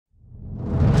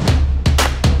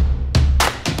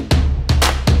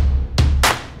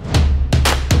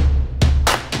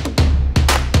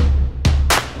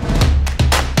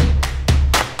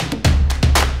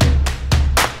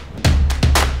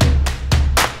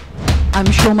I'm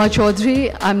Shoma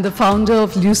Chaudhary. I'm the founder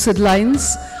of Lucid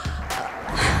Lines.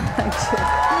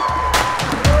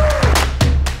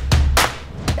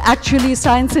 Actually,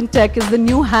 science and tech is the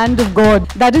new hand of God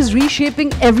that is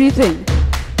reshaping everything.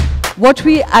 What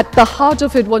we, at the heart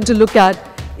of it, want to look at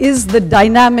is the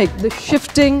dynamic, the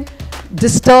shifting,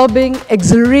 disturbing,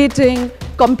 exhilarating,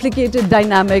 complicated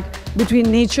dynamic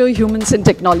between nature, humans, and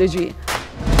technology.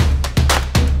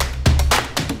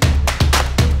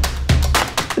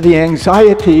 The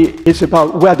anxiety is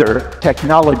about whether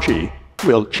technology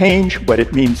will change what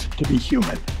it means to be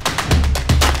human.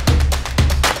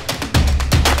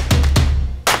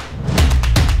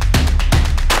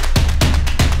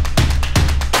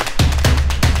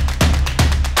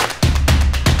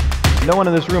 No one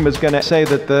in this room is going to say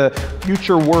that the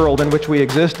future world in which we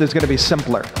exist is going to be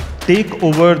simpler. Take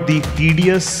over the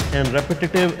tedious and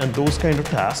repetitive and those kind of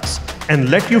tasks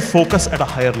and let you focus at a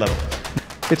higher level.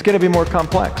 It's going to be more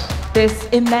complex. This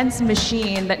immense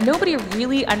machine that nobody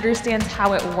really understands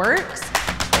how it works.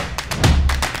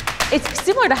 It's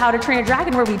similar to how to train a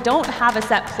dragon, where we don't have a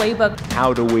set playbook.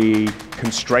 How do we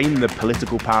constrain the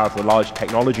political power of the large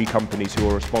technology companies who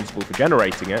are responsible for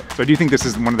generating it? So do you think this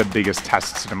is one of the biggest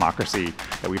tests of democracy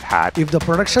that we've had? If the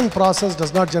production process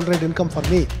does not generate income for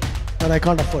me, then I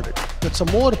can't afford it. It's a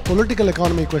more political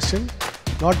economy question,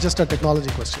 not just a technology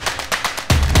question.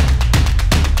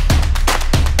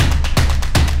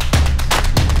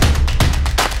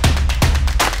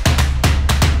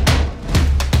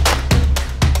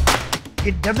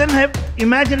 It doesn't have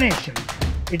imagination.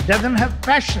 It doesn't have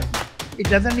passion. It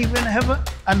doesn't even have an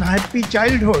unhappy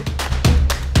childhood.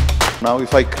 Now,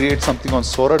 if I create something on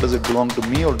Sora, does it belong to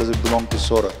me or does it belong to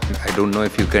Sora? I don't know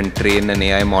if you can train an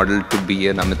AI model to be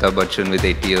an Amitabh Bachchan with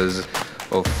 8 years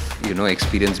of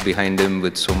experience behind him,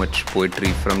 with so much poetry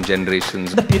from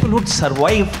generations. The people who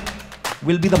survive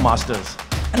will be the masters.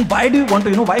 And why do you want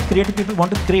to, why creative people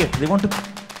want to create? They want to,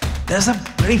 there's a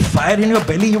very fire in your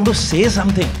belly, you want to say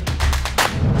something.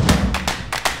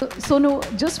 So no,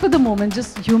 just for the moment,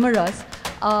 just humor us.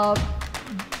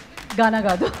 गाना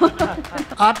गा दो.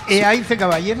 आप AI से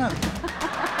गवाइए ना.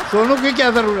 सोनू की क्या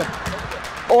ज़रूरत?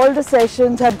 All the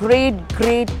sessions have great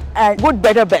and good,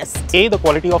 better, best. A, the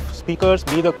quality of speakers,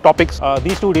 B, the topics.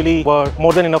 These two really were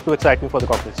more than enough to excite me for the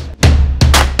conference.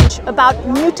 About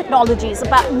new technologies,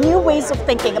 about new ways of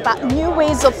thinking, about new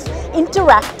ways of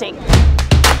interacting.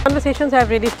 Conversations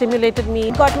have really stimulated me.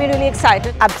 Got me really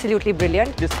excited. Absolutely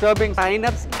brilliant. Disturbing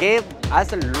Synapse gave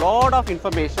us a lot of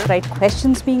information. Right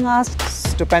questions being asked.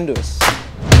 Stupendous.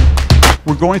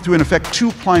 We're going through, in effect,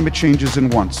 two climate changes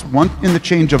in once. One in the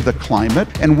change of the climate,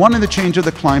 and one in the change of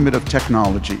the climate of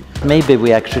technology. Maybe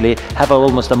we actually have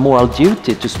almost a moral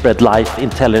duty to spread life,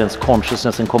 intelligence,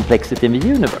 consciousness, and complexity in the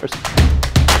universe.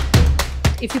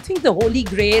 If you think the holy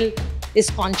grail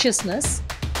is consciousness,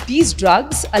 these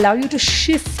drugs allow you to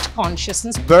shift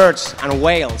consciousness. Birds and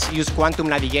whales use quantum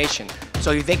navigation.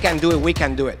 So if they can do it, we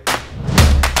can do it.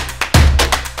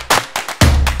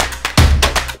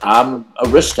 I'm a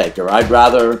risk taker. I'd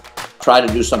rather try to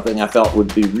do something I felt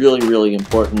would be really, really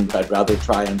important. I'd rather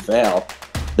try and fail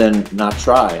than not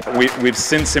try. We've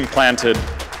since implanted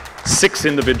 6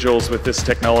 individuals with this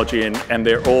technology, and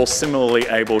they're all similarly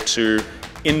able to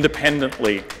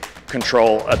independently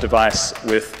control a device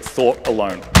with thought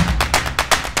alone.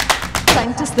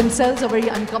 Scientists themselves are very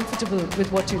uncomfortable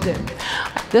with what you did.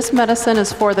 This medicine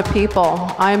is for the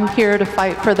people. I'm here to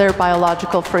fight for their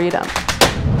biological freedom.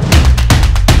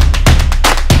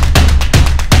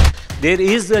 There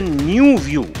is a new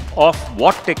view of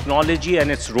what technology and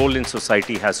its role in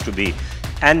society has to be.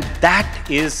 And that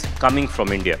is coming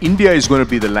from India. India is going to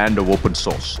be the land of open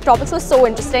source. Topics were so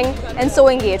interesting and so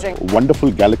engaging. Wonderful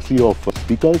galaxy of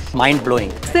speakers.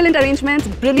 Mind-blowing. Excellent arrangements,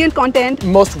 brilliant content.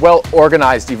 Most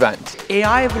well-organized event.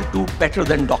 AI will do better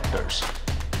than doctors.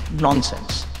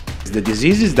 Nonsense. The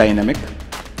disease is dynamic.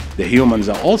 The humans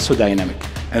are also dynamic.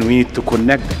 And we need to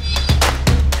connect them.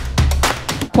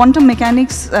 Quantum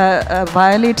mechanics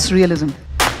violates realism.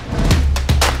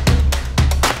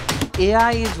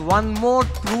 AI is one more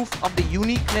proof of the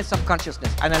uniqueness of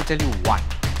consciousness, and I'll tell you why.